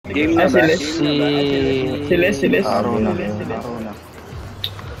Game na ba? Si Les. Araw na.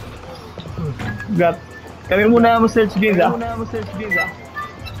 Got. Kami muna mo-search games ah.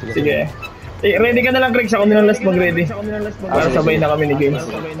 Sige. Ready ka na lang, Craig. Ako na lang last mag-ready. Para sabay na kami ni Games.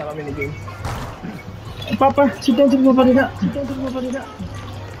 Papa, sit down si Papa nila.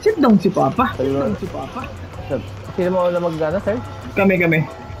 Sit down si Papa. Sino mo na mag-gana, sir? Kami.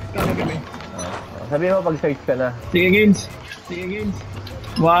 Sabi mo pag-search ka na. Sige, Games.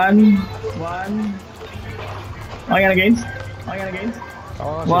 One. Okay na, Games?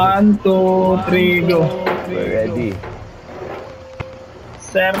 1, 2, 3, go. We're ready.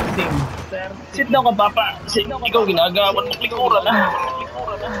 Searching. Sit down ka, Papa. Ikaw ginagawan mo klikuran na.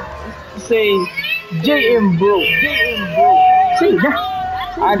 Say, JM bro. Say na.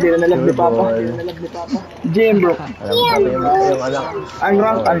 Diyan na nalag ni Papa. JM bro. Alam mo yung anak.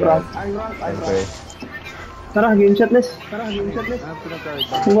 Unrank. Okay. Tara, game chatless.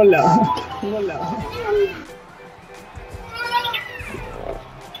 Wala.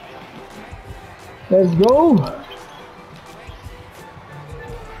 Let's go.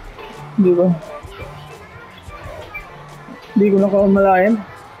 Hindi ko na kamalayan.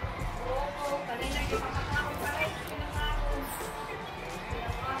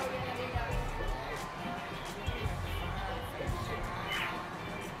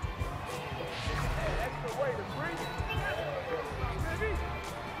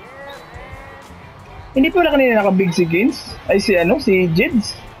 Hindi pala kanina naka-big si Gaines? Ay si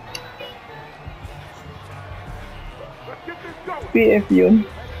Jids? PF yun.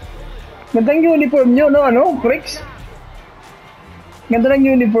 Ganda ng uniform nyo, no? Cricks? Ganda ng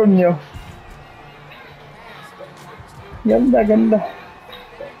uniform nyo. Ganda.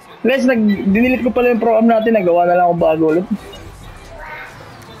 Les, dinilit ko pala yung program natin. Nagawa na lang ako bago ulit.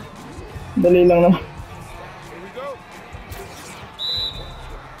 Dali lang naman.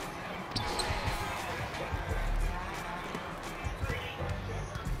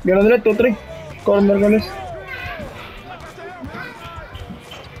 Gano'n ulit, 2-3. Corner ko, Les.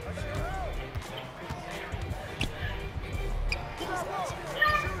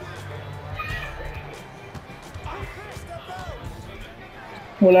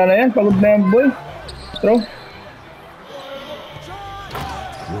 Wala na yan, pagod na yan, boy. Throw.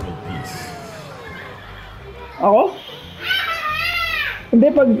 Ako? Hindi,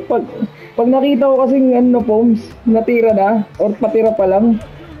 pag nakita ko kasing Poms, natira na, or patira pa lang,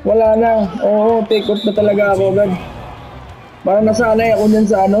 wala na. Oo, take out na talaga ako agad. Parang nasanay ako dyan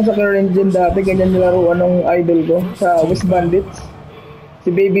sa sa current gen dati, ganyan nilaruan ng idol ko, sa West Bandits. Si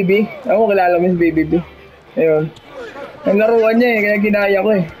Baby B. Ako kilala mo si Baby B. Ayun. Ang laruan niya kaya ginaya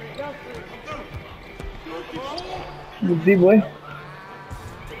ko Good boy.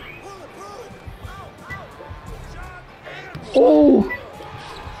 Oh!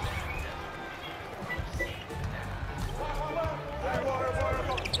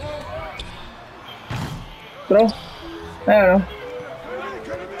 Throw. Ayan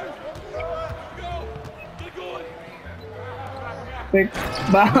Quick.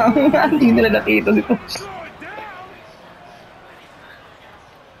 Bang! Hindi nila nakita si Pops.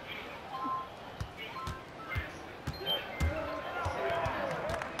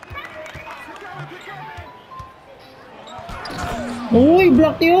 Uy,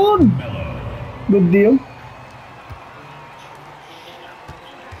 block yun! Good deal.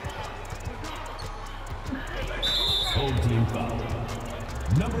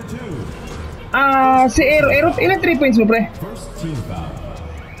 Si Aero, ilan 3 points mo, pre?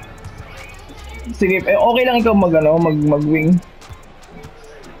 Sige, okay lang ikaw mag-wing.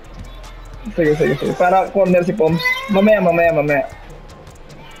 Sige. Para corner si Poms. Mamaya.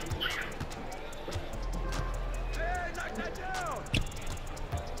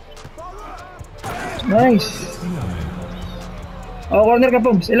 Nice. Corner ka,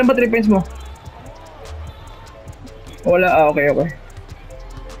 Poms. Ilan ba 3 points mo? Wala. Okay.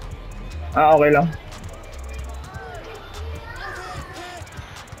 Okay lang.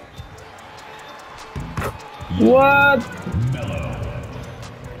 What?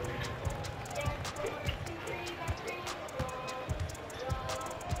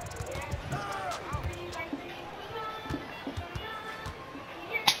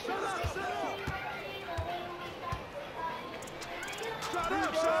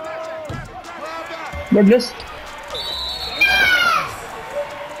 Godless.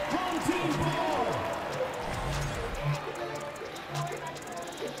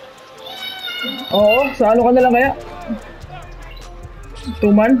 Oo, salo ka na lang kaya.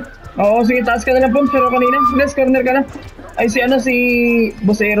 2-man. Oo, sige, taas ka na lang, Poms, pero kanina. Let's corner ka na. Ay, si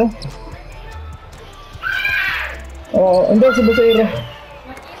Bosero. Oo, hindi, si Bosero.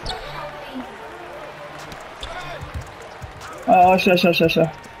 Oo, siya.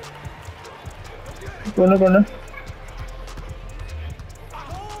 Kuno.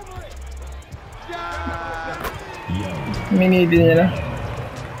 Minidi niya na.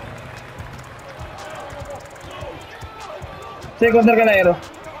 Sige, counter ka na, Aero.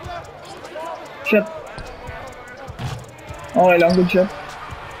 Shot. Okay lang, good shot.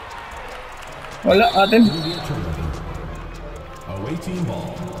 Wala, atin. Awaiting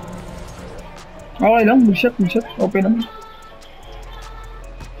ball. Okay lang, good shot. Open naman.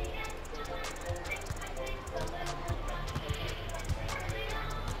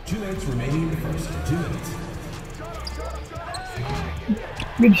 Two minutes remaining in the first. 2 minutes.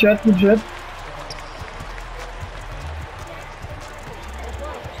 Good shot.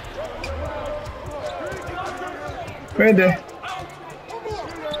 Pwede.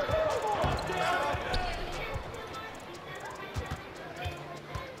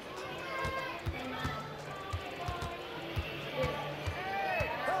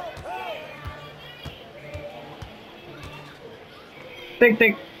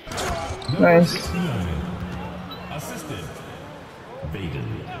 Take. Nice. Assisted. Vaden.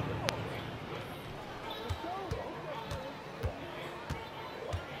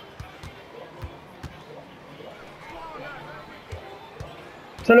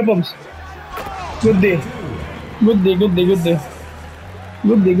 Salo, Poms. Good day.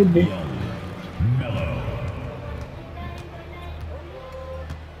 Mellow.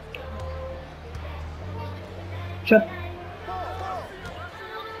 Shot.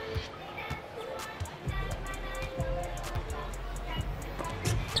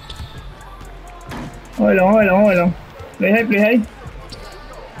 Okay lang. Play high.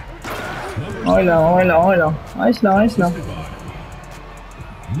 Okay lang. Ayos lang.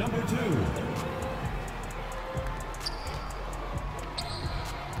 Number 2.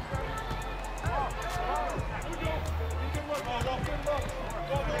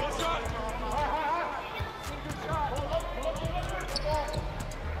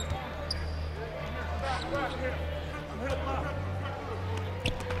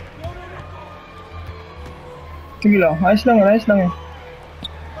 Sige lang, ayos lang eh.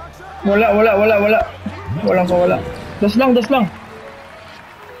 Wala. Walang kawala. Das lang.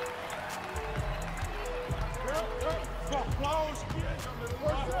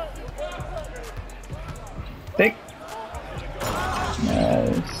 Take.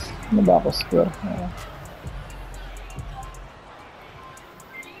 Nice. Naba ako square.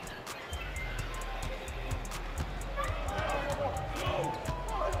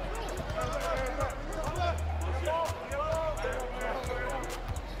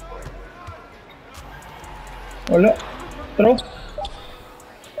 Wala. Throw.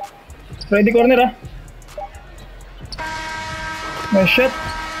 Ready corner ah. Nice shot.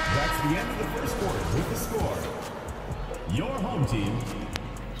 That's the end of the first quarter with the score. Your home team,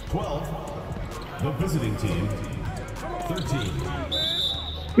 12. The visiting team, 13.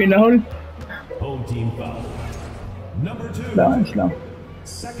 Pinahol. Home team foul. Number 2. Ayos lang.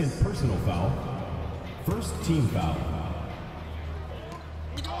 Second personal foul. First team foul.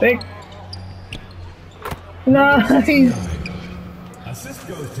 Take. Nice. Assist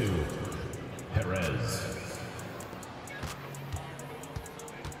goes to Perez.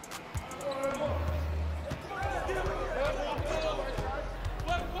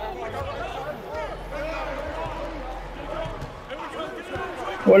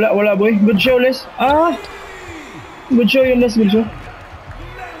 Wala boy. Good show, Les. Good show yun, Les. Good show.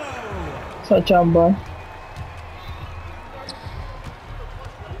 Sa chamba.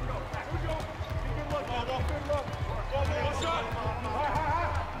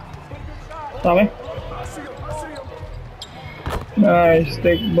 Okay. Nice,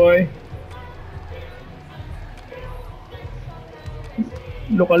 take boy.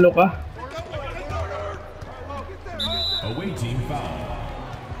 Luka. Away team foul.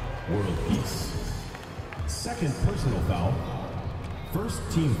 World peace. Second personal foul. First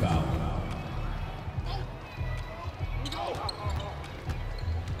team foul.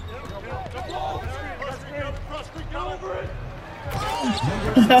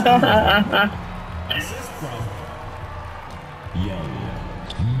 Assist from Young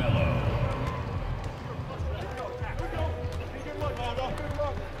Mellow.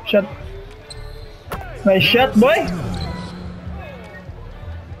 Shot. Nice shot, boy.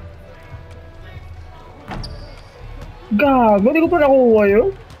 Gago, di ko pa nakuha yun.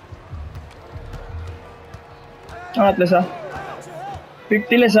 Angat, Les,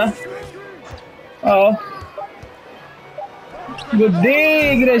 50 Les, Oo. Good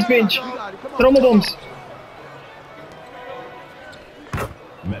day, nice pinch. Throw mo, Bombs.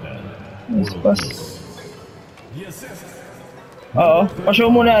 Meta. Nice pass. The assist. Oo.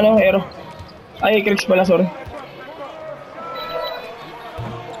 Pa-show muna ano, Aero. Ay, Crix pala, sorry.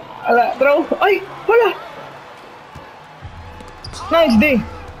 Ala, throw. Ay, wala. Nice day.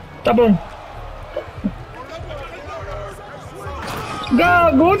 Tapon.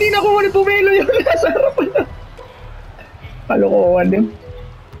 Gago, di na ko mali pumelo yun. Nasa harapan na. Kalokohan din.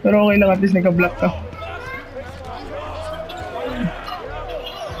 Pero okay lang, at least nagka-block ka.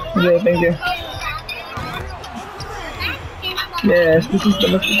 Okay, thank you. Yes, this is the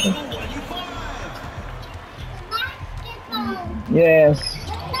basketball. Yes.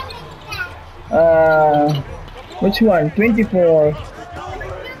 Which one? 24.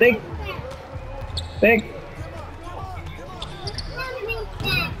 Take. Take.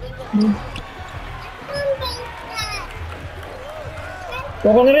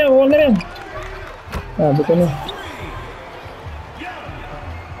 Kuha na rin. Ah, buto na.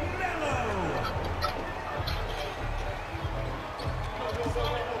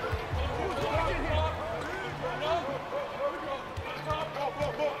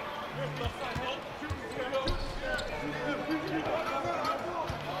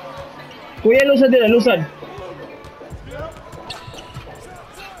 Kuya, lusad din, lusad.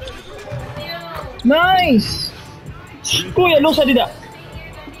 Nice! Kuya, lusad din.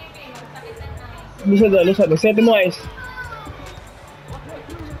 Lusad. Set mo guys.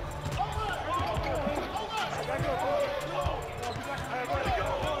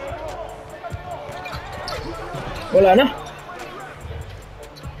 Wala na.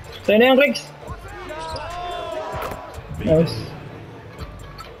 Sa'yo na yung Crix. Nice.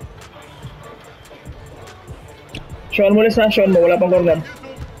 Sean mo ulit ha, Sean mo. Wala pang corner.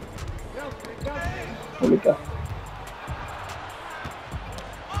 Ulit ka.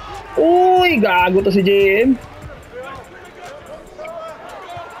 Uy, gago to si JM.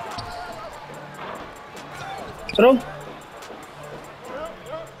 Throw.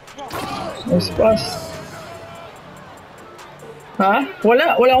 Nice pass. Ha?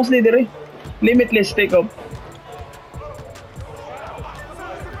 Wala akong slider eh. Limitless take off.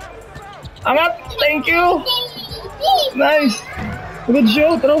 Angat! Thank you! Nice! Good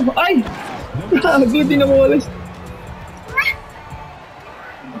show, throw. Ay! Gago, di na mo walis.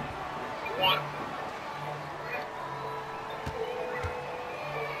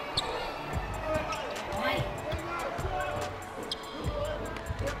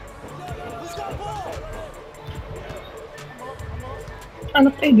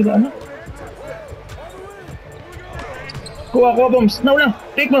 Anak di ba anak? Kuha, bombs. Nauna.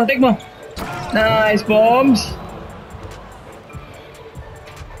 Take mo. Nice, bombs.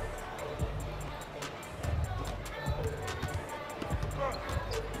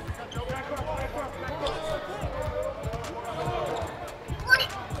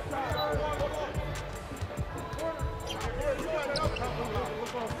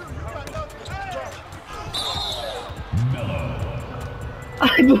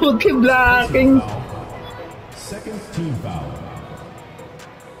 Ay, buti blocking. Second team foul.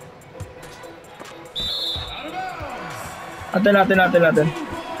 Atin.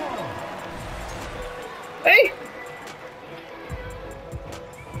 Ay!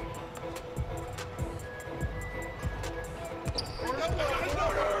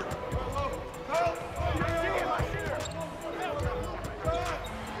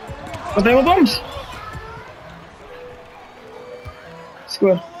 Patay mo, bombs!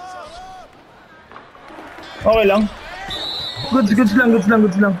 Score. Okay lang. Goods lang. Goods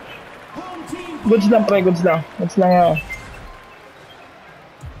lang, pre, goods lang. Goods lang ako.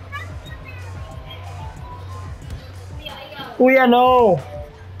 Kuya, no!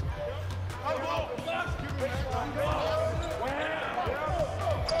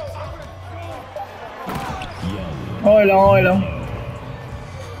 Okay lang.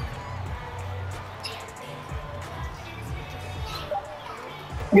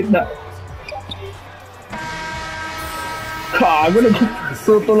 Gitna. Kago,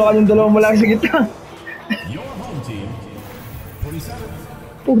 tutulungan yung dalawa mo lang sa gitna. Your home team,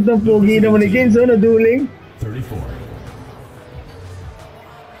 47. Pugtang pogi naman ni Kenzo, naduling. 34.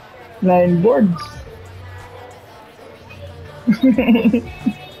 9 boards.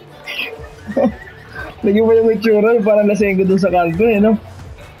 Lagyan mo yung itsura, parang lasenggo dun sa kanto eh, no?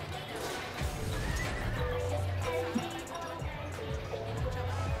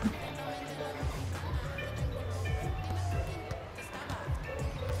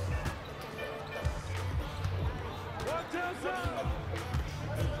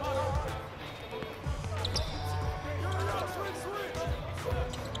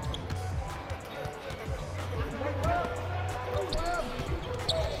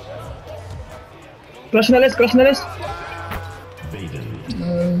 Crush na list.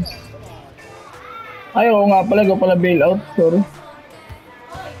 Ay, oo nga pala, ikaw pala bailout. Sorry.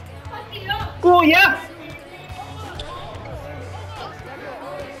 Kuya!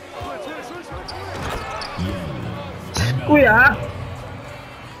 Kuya!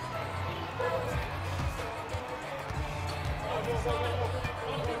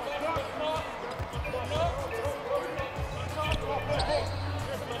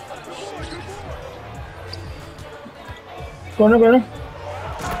 Kono? Number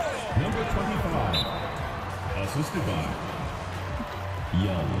 25. Assisted by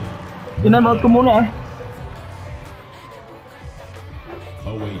Young. Tiname-out ko muna ah.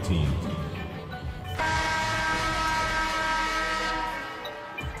 Away team.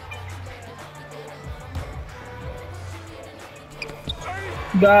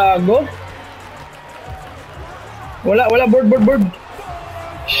 Gago. Wala, board.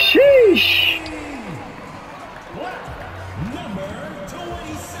 Sheesh! Number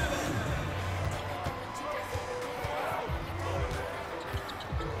 27.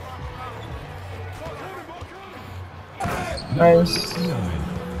 Nice. 9.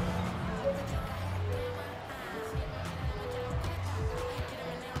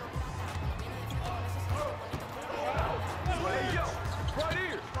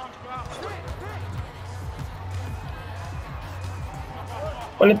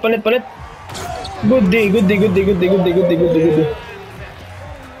 Palit. Good day.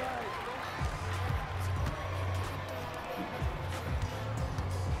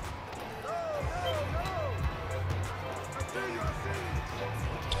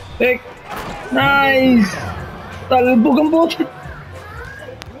 Take. Nice. Talbog ang bote.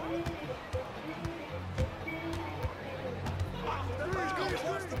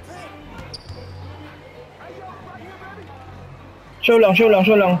 Show lang.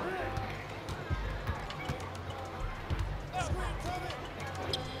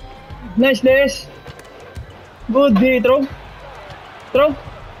 Nice. Good day, throw.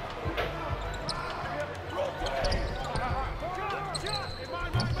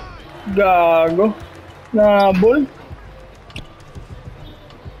 Gago. Na ball.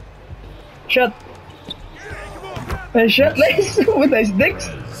 Shot. Nice shot. Nice. Nice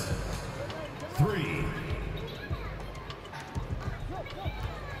Dex. 3.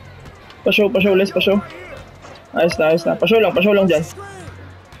 Pa-show, Les. Ayos na. Pa-show lang dyan.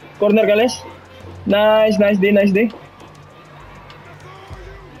 Corner ka, Les. Nice day.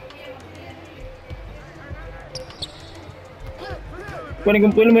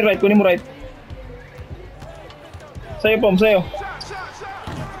 Kunin mo right. Sa'yo, Pom, sa'yo.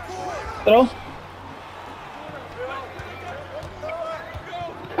 Throw.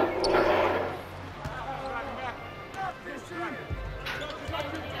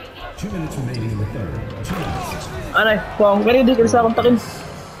 Two minutes remaining in the third. 2 minutes. Anay, wow, kaya di sa kontakin.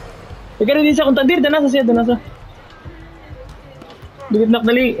 Kaya di sa kontakin, doon nasa. Dugit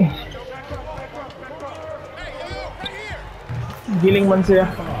nakdali. Giling man siya.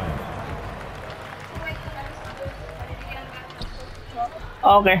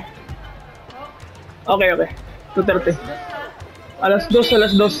 Okay. 2:30. Alas 2.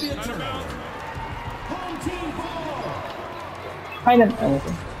 Ay,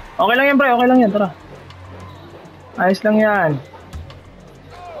 okay lang yan, pre. Tara. Ayos lang yan.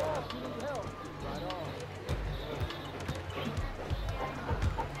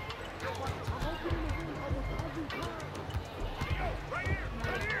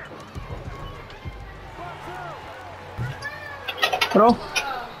 Bro.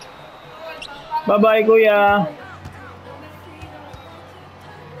 Bye-bye, kuya.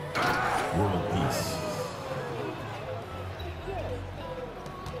 World peace.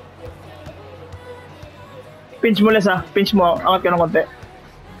 Pinch mo, Les, ha. Pinch mo. Angat ka ng konti.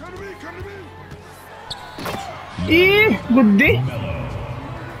 Good day.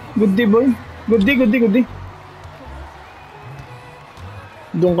 Good day, boy. Good day.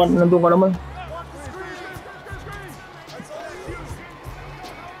 Nandun ka naman.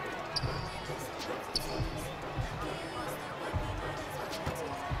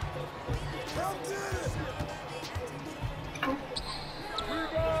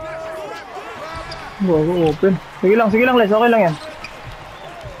 Wow, open. Sige lang, Les. Okay lang yan.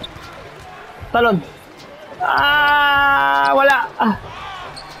 Talon. Wala.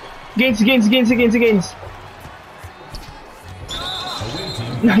 Gains.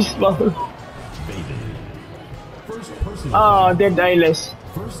 Nice foul. First person. Dead eyeless.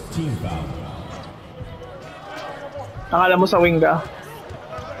 First team foul. Akala mo sa wing ka.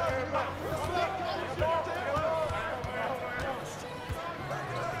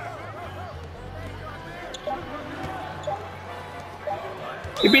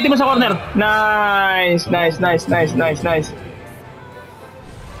 Ipitin mo sa corner. Nice.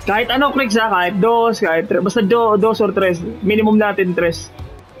 Kahit ano, Crix ha, kahit dos, kahit tres. Basta dos or tres. Minimum natin tres.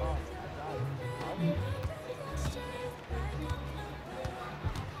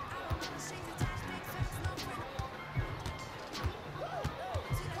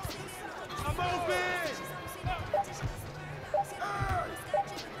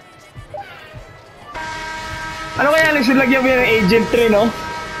 Ano kaya Alex, lagyan mo yung agent 3, no?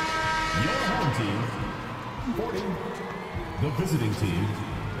 Your home team, 40. The visiting team,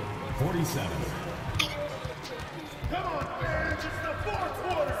 47. Come on, fans. It's the fourth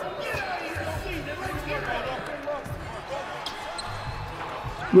quarter. Get out of your seat and let's get ready.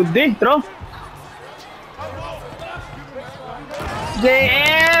 Good day, throw.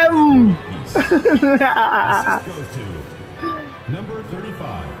 JM! Goes to number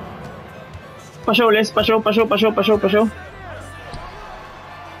 35. Pa-show, Les. Pa-show.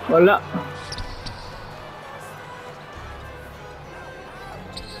 Wala.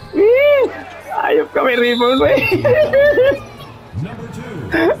 Ayop kami rebound, wey. Number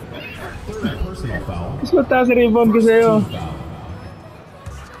 2. Third personal foul. Mas mataas rebound ko sa'yo. Team foul.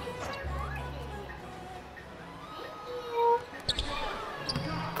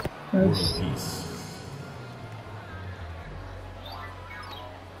 World peace.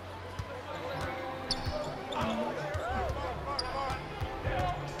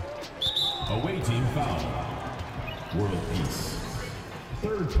 Away team foul. World peace.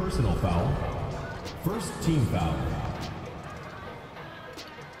 Third personal foul. First team foul.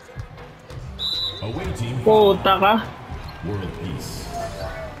 Away team foul. Puta ka. World peace.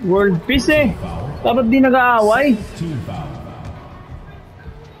 World peace eh. Foul. Dapat di nag-aaway. Team foul.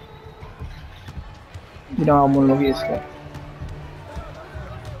 Hindi na mo mag-iis ka.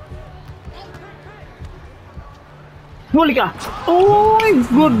 Huli ka! Uy!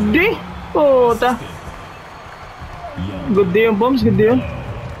 Good day! Puta! Young. Good day yung bombs, good day yun.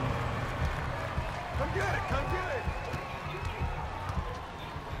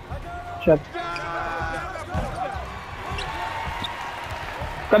 Shot.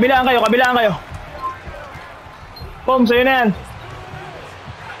 Kabilaan kayo. Bombs, ayun na yan.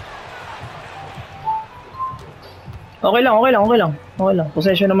 Okay lang.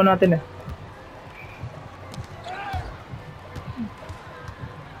 Possession naman natin eh.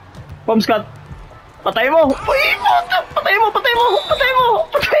 Bombs cut. Patay mo! Uy! Patay mo!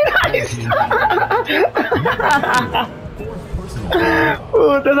 Nice! Fourth personal foul.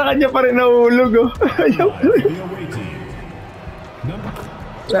 Puta, sa kanya pa rin nahulog oh. The away team. Number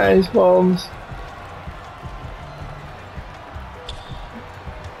Nice, bombs.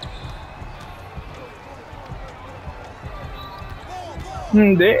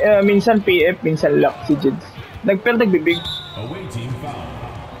 Hindi, minsan PF, minsan lock si Jids. Nagbibig. away team foul.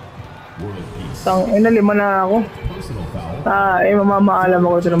 World peace. Tang, lima na ako. Personal foul. Mamamaalam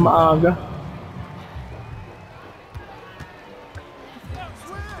ako ito ng maaga.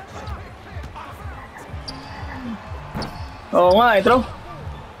 Oo nga, ito.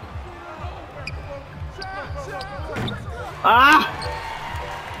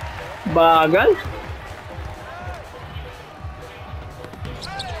 Bagal.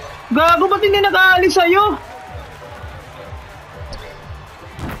 Gago, ba't hindi nag-aalis sa'yo?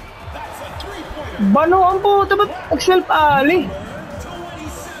 Bano ang puta, ba't nag-self-ali?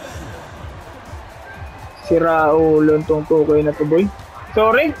 Sira ulo itong tukoy na to, boy.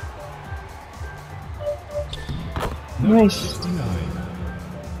 Sorry. Nice. 69.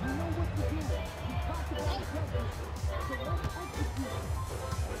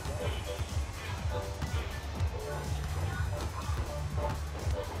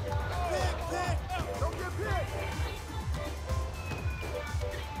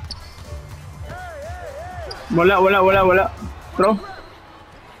 Wala. Throw.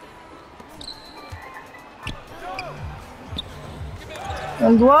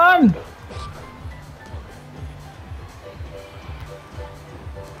 And one.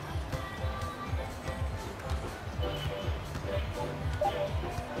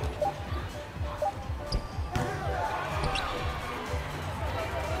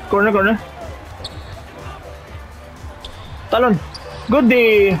 Corner. Talon. Good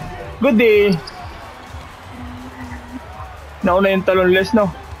day. Nauna yung talon, Les,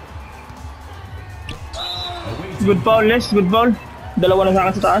 no? Good foul, Les. Dalawa na sa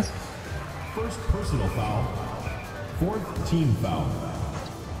akin sa taas. First personal foul. Fourth team foul.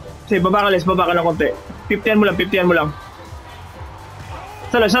 Sige, baba ka, Les. Baba ka ng konti. 50 mo lang.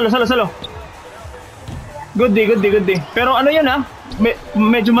 Salo. Good day. Pero ano yun, ha?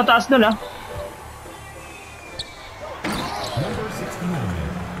 Medyo mataas dun, ha? Number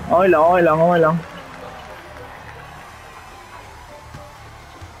 69. okay lang, okay lang, okay lang.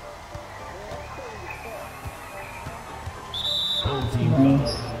 Home team foul.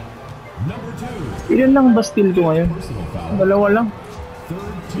 Number 2. Ilan lang ba steal ko ngayon? Personal foul. Dalawa lang.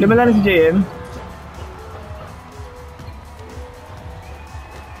 Third Di team ba lang si JM?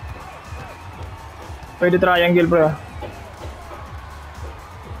 Pwede triangle bro.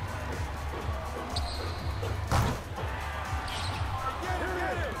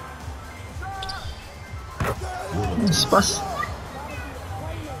 Spas.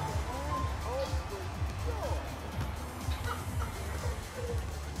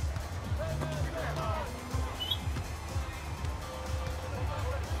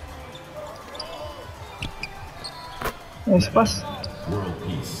 Nice pass. World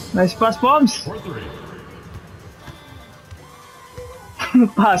peace. Nice pass, Poms. For 3.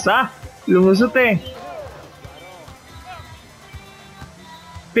 Pass ha. Lumusot eh.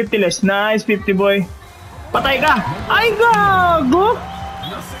 50 less. Nice, 50 boy. Patay ka. Ay, gago.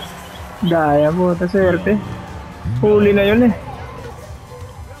 Daya mo, taserte. Huli na yun eh.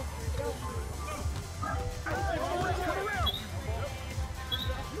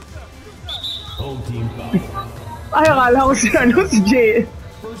 Home team foul. Ay, akala ko si ano, si Jay.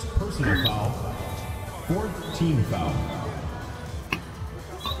 First personal foul. Fourth team foul.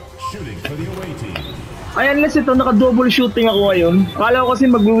 Shooting for the away team. Ay, unless ito, naka-double shooting ako ngayon. Akala ko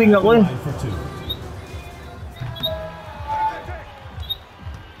kasi mag-wing ako eh. Line for 2.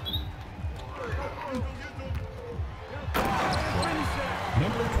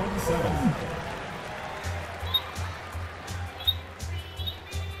 Number 27.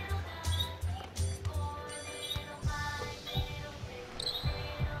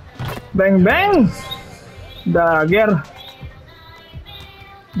 Bang, bang! Dagger.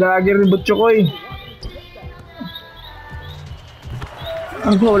 Dagger ni Butchokoy.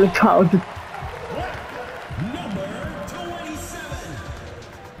 Ang ulit tao dito. Number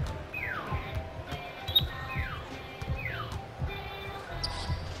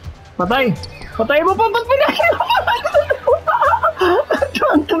 27. Patay! Patay mo pa! Ba't pinakil mo?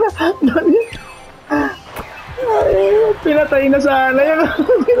 Pinatay na sana yun.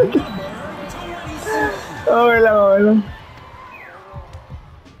 Okay lang, okay lang.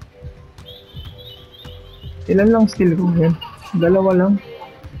 Ilan lang steal ko yun? Dalawa lang.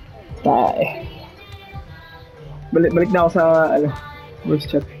 Tay. Balik na ako sa voice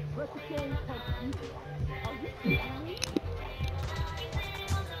chat.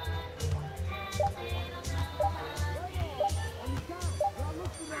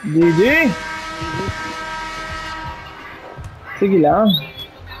 GG! Sige lang.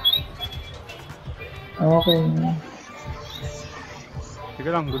 Okay. Sige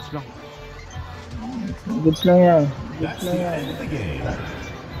lang, goods lang. Goods lang yan. That's the end of the game.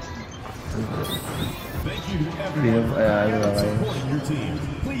 Thank you to Hindi everyone na, ano na kayo. supporting your team.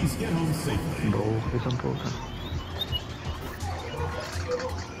 Please get home safely. Bro, isang po ka.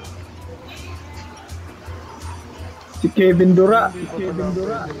 Si Kevin Dura.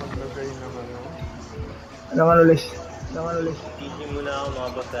 Ano nga ulit?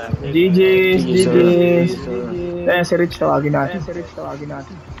 GG's, GG's. Ayan si Rich, tawagin natin.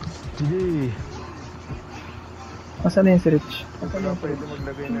 Sige. Asan na yun si Rich? Pwede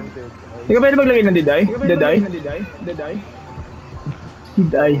maglagay ng dead. Hindi ka pwede maglagay ng Diday? Diday? Diday.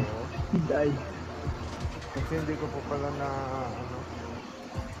 Diday. Kasi hindi ko po pala na ano.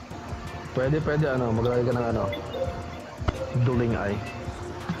 Pwede, maglagay ka ng duling eye.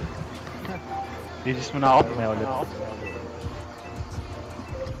 Disis mo na ako, may ulit.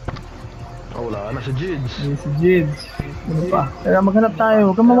 Oh, wala na si Jids. Ayun si Jids. Ano pa? Kaya maghanap tayo.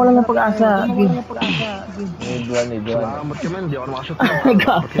 Huwag kang mawalan ng pag-asa. Need one. Salamat ka man, di ako makashoot.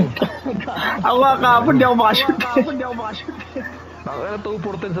 Ako nga kahapon, di ako makashoot. Nakakala 2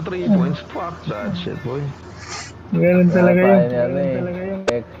 for 10 sa 3 points. Fuck that shit, boy. Ganun talaga yun.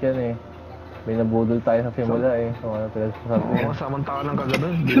 Action eh. Binabudol tayo sa simula eh. So ano pinagsasabi Oo, eh. samantakan ng kagabi.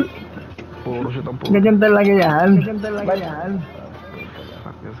 Puro shoot ang puro. Ganyan talaga yan.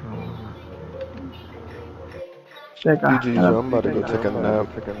 Fuck this. Teka. GG, I'm about to go take a nap.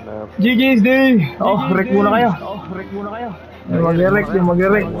 GG's day! Oh, rek muna kayo. Mag-rek,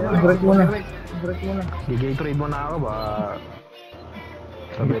 mag-rek. Rek muna. Gigay-trade mo na ako ba?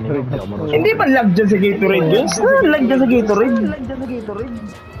 Sabi ni Mike, di ako marunong. Hindi ba lag dyan sa Gatorade yun? Saan lag dyan sa Gatorade?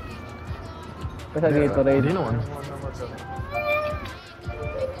 Kasi Gatorade. Hindi naman.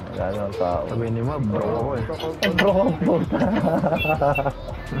 Wala nang tao. Sabi ni Mab, bro ako eh. Bro, puta.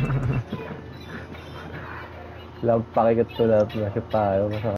 Love pakikat ko lahat. Nasip tayo.